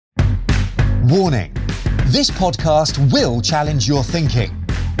Warning: this podcast will challenge your thinking.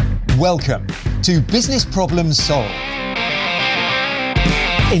 Welcome to Business Problems Solved.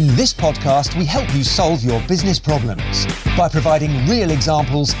 In this podcast, we help you solve your business problems by providing real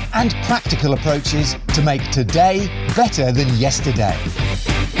examples and practical approaches to make today better than yesterday.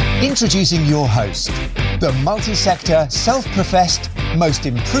 Introducing your host, the multi-sector, self-professed, most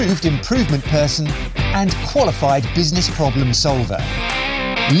improved improvement person and qualified business problem solver,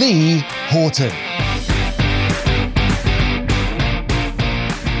 Lee Horton.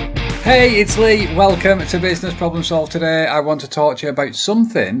 Hey, it's Lee. Welcome to Business Problem Solved. Today I want to talk to you about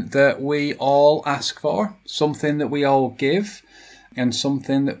something that we all ask for, something that we all give, and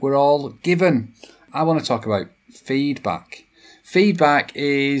something that we're all given. I want to talk about feedback. Feedback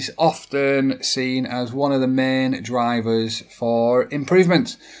is often seen as one of the main drivers for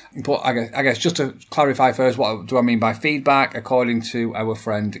improvement. But I guess just to clarify first, what do I mean by feedback? According to our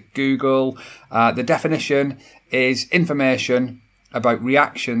friend Google, the definition is information about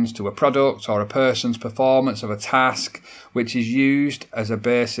reactions to a product or a person's performance of a task, which is used as a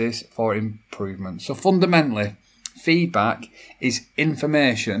basis for improvement. So fundamentally, feedback is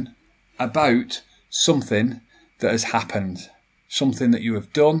information about something that has happened. Something that you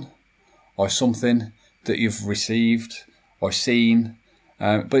have done, or something that you've received or seen,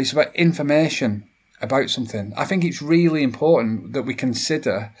 but it's about information about something. I think it's really important that we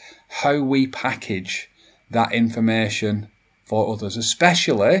consider how we package that information for others,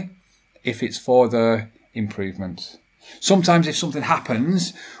 especially if it's for their improvement. Sometimes if something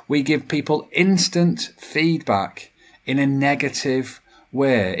happens, we give people instant feedback in a negative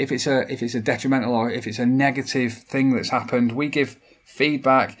way. If it's a detrimental or if it's a negative thing that's happened, we give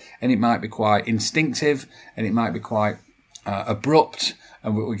feedback, and it might be quite instinctive and it might be quite abrupt,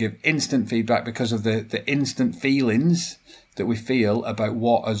 and we give instant feedback because of the instant feelings that we feel about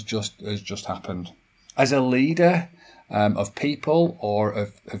what has just happened. As a leader of people or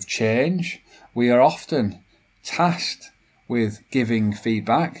of change, we are often tasked with giving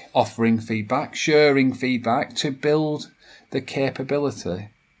feedback, offering feedback, sharing feedback to build the capability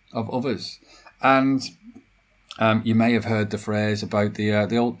of others. And you may have heard the phrase about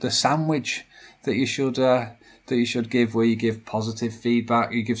the sandwich that you should give, where you give positive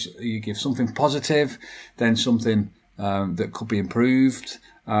feedback. You give something positive, then something that could be improved,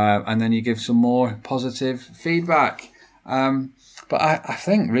 and then you give some more positive feedback. But I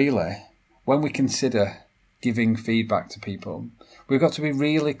think really, when we consider giving feedback to people, we've got to be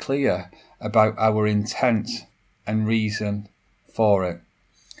really clear about our intent and reason for it.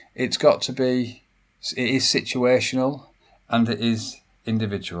 It is situational and it is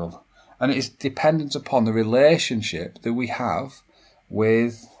individual, and it is dependent upon the relationship that we have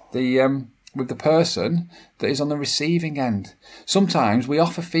with the person that is on the receiving end. Sometimes we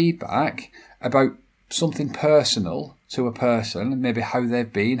offer feedback about something personal to a person, maybe how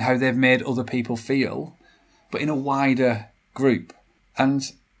they've been, how they've made other people feel, but in a wider group. And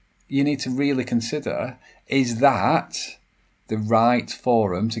you need to really consider, is that the right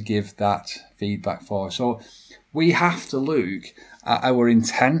forum to give that feedback for? So we have to look at our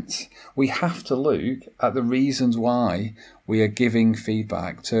intent. We have to look at the reasons why we are giving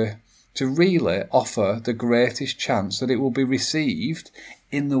feedback to really offer the greatest chance that it will be received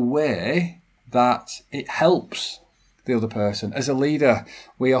in the way that it helps the other person. As a leader,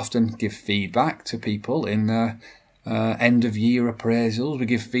 we often give feedback to people in end-of-year appraisals. We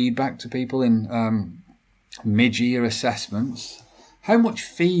give feedback to people in mid-year assessments. How much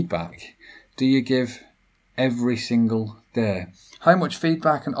feedback do you give every single day? How much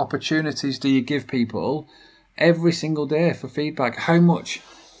feedback and opportunities do you give people every single day for feedback? How much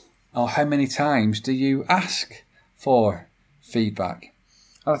or how many times do you ask for feedback?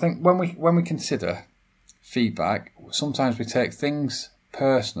 And I think when we consider feedback, sometimes we take things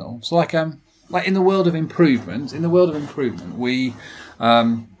personal. So like in the world of improvement, we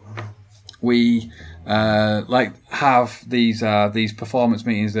have these performance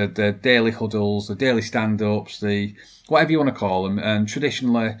meetings, the daily huddles, the daily stand-ups, the whatever you want to call them. And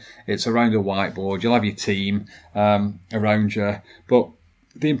traditionally, it's around a whiteboard. You'll have your team around you, but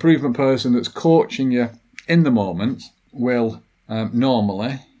the improvement person that's coaching you in the moment will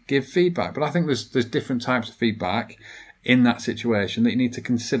normally give feedback. But I think there's different types of feedback in that situation that you need to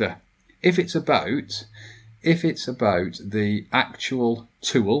consider. If it's about the actual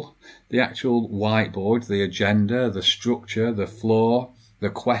tool, the actual whiteboard, the agenda, the structure, the flow, the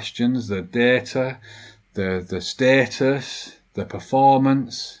questions, the data, the status, the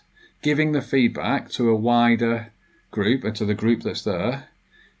performance, giving the feedback to a wider group and to the group that's there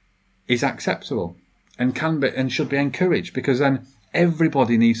is acceptable and can be and should be encouraged, because then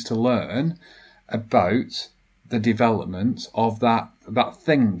Everybody needs to learn about the development of that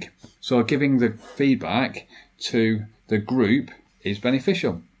thing. So giving the feedback to the group is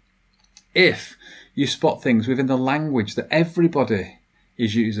beneficial. If you spot things within the language that everybody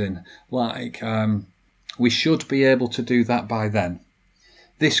is using, like we should be able to do that by then.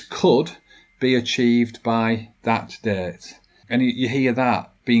 This could be achieved by that date. And you hear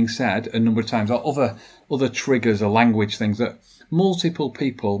that being said a number of times, or other triggers or language things that multiple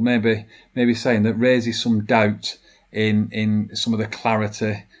people maybe saying that raises some doubt in some of the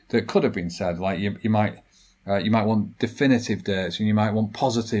clarity that could have been said. Like you might want definitive dates, and you might want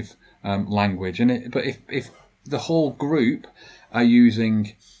positive language. But if the whole group are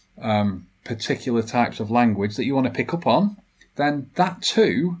using particular types of language that you want to pick up on, then that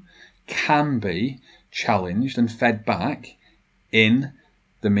too can be challenged and fed back in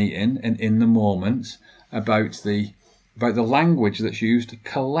the meeting and in the moment about the language that's used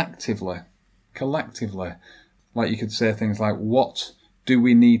collectively. Like you could say things like, what do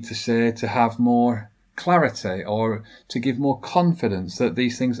we need to say to have more clarity or to give more confidence that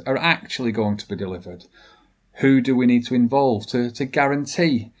these things are actually going to be delivered? Who do we need to involve to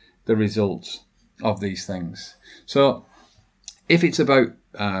guarantee the results of these things? So if it's about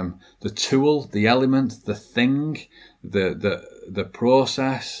the tool, the element, the thing, the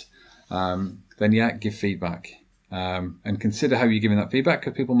process, then yeah, give feedback. And consider how you're giving that feedback,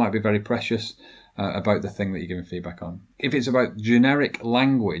 because people might be very precious about the thing that you're giving feedback on. If it's about generic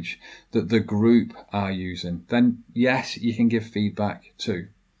language that the group are using, then yes, you can give feedback too.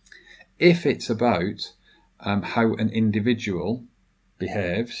 If it's about how an individual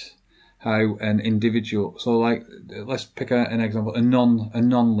behaves, how an individual, so like let's pick an example, a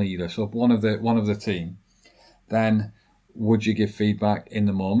non-leader, so one of the team, then would you give feedback in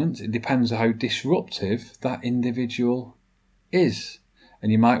the moment? It depends on how disruptive that individual is,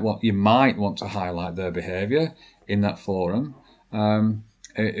 and you might want to highlight their behaviour in that forum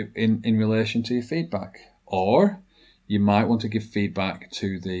in relation to your feedback, or you might want to give feedback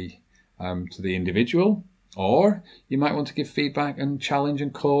to the individual, or you might want to give feedback and challenge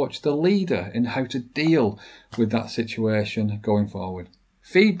and coach the leader in how to deal with that situation going forward.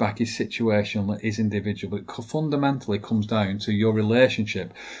 Feedback is situational, it is individual, but it fundamentally comes down to your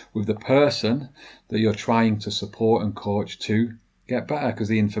relationship with the person that you're trying to support and coach to get better, because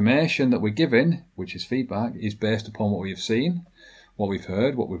the information that we're giving, which is feedback, is based upon what we've seen, what we've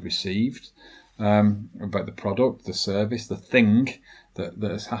heard, what we've received about the product, the service, the thing that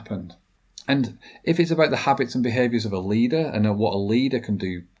has happened. And if it's about the habits and behaviours of a leader and what a leader can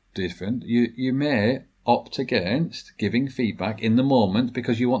do different, you may opt against giving feedback in the moment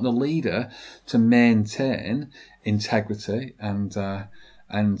because you want the leader to maintain integrity and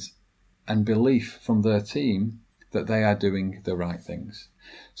belief from their team that they are doing the right things.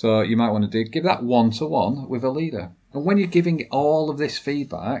 So you might want to give that one-to-one with a leader. And when you're giving all of this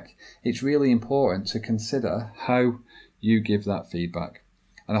feedback, it's really important to consider how you give that feedback.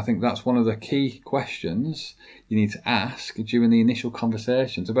 And I think that's one of the key questions you need to ask during the initial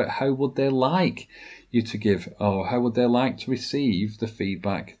conversations about how would they like you to give, or how would they like to receive the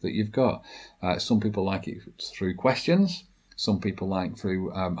feedback that you've got. Some people like it through questions. Some people like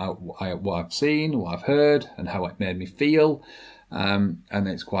through what I've seen, what I've heard, and how it made me feel. And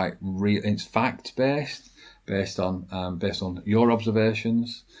it's quite real. It's fact based on your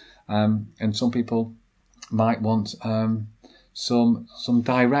observations. And some people might want some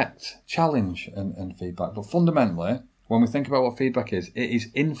direct challenge and feedback. But fundamentally, when we think about what feedback is, it is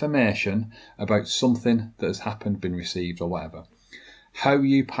information about something that has happened, been received, or whatever. How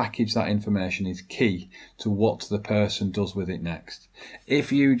you package that information is key to what the person does with it next.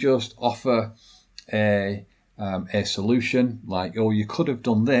 If you just offer a solution like, oh, you could have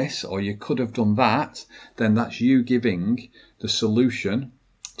done this or you could have done that, then that's you giving the solution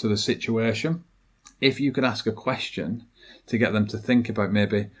to the situation. If you could ask a question to get them to think about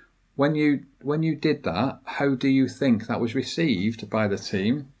maybe when you did that, how do you think that was received by the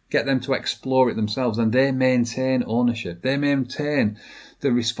team? Get them to explore it themselves, and they maintain ownership. They maintain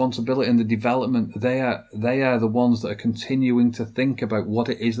the responsibility and the development. They are the ones that are continuing to think about what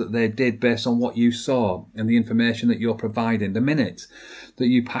it is that they did based on what you saw and the information that you're providing. The minute that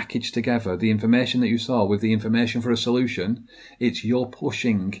you package together the information that you saw with the information for a solution, it's you're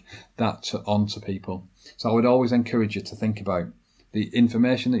pushing that onto people. So I would always encourage you to think about the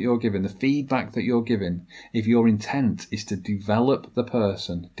information that you're giving, the feedback that you're giving. If your intent is to develop the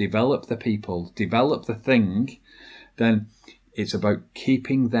person, develop the people, develop the thing, then it's about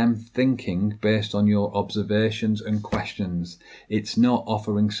keeping them thinking based on your observations and questions. It's not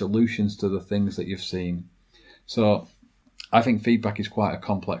offering solutions to the things that you've seen. So I think feedback is quite a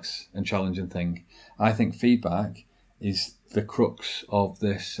complex and challenging thing. I think feedback is the crux of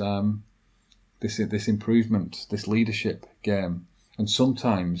this this improvement, this leadership game. And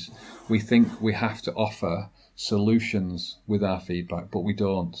sometimes we think we have to offer solutions with our feedback, but we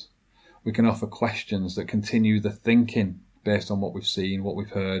don't. We can offer questions that continue the thinking based on what we've seen, what we've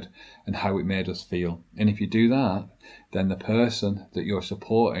heard, and how it made us feel. And if you do that, then the person that you're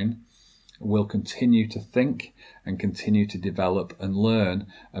supporting will continue to think and continue to develop and learn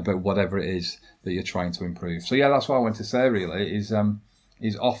about whatever it is that you're trying to improve. So yeah, that's what I want to say really, is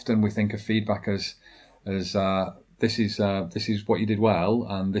often we think of feedback as this is what you did well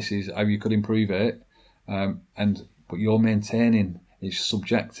and this is how you could improve it. But you're maintaining it's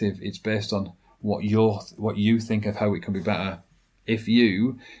subjective, it's based on what you think of how it can be better. If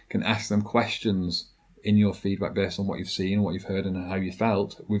you can ask them questions in your feedback based on what you've seen, what you've heard, and how you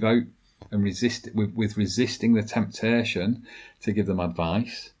felt, without and resisting the temptation to give them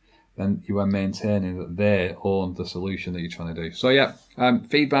advice, then you are maintaining that they own the solution that you're trying to do. So yeah,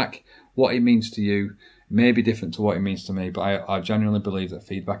 feedback, what it means to you may be different to what it means to me, but I genuinely believe that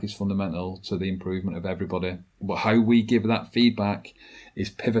feedback is fundamental to the improvement of everybody. But how we give that feedback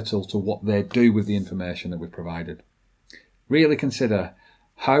is pivotal to what they do with the information that we've provided. Really consider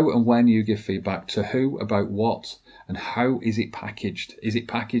how and when you give feedback, to who, about what, and how is it packaged? Is it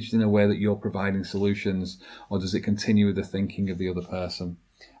packaged in a way that you're providing solutions, or does it continue with the thinking of the other person?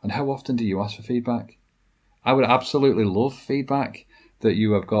 And how often do you ask for feedback? I would absolutely love feedback that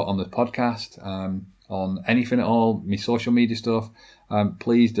you have got on the podcast, on anything at all, my social media stuff.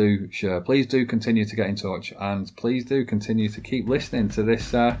 Please do share. Please do continue to get in touch, and please do continue to keep listening to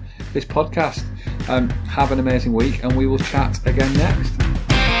this podcast. Have an amazing week, and we will chat again next.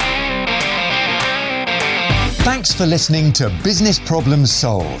 Thanks for listening to Business Problems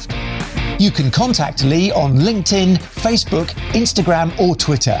Solved. You can contact Lee on LinkedIn, Facebook, Instagram, or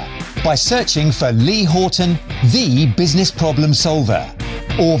Twitter by searching for Lee Horton, the Business Problem Solver,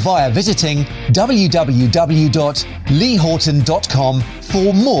 or via visiting www.leehorton.com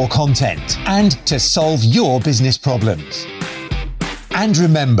for more content and to solve your business problems. And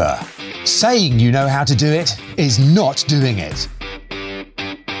remember, saying you know how to do it is not doing it.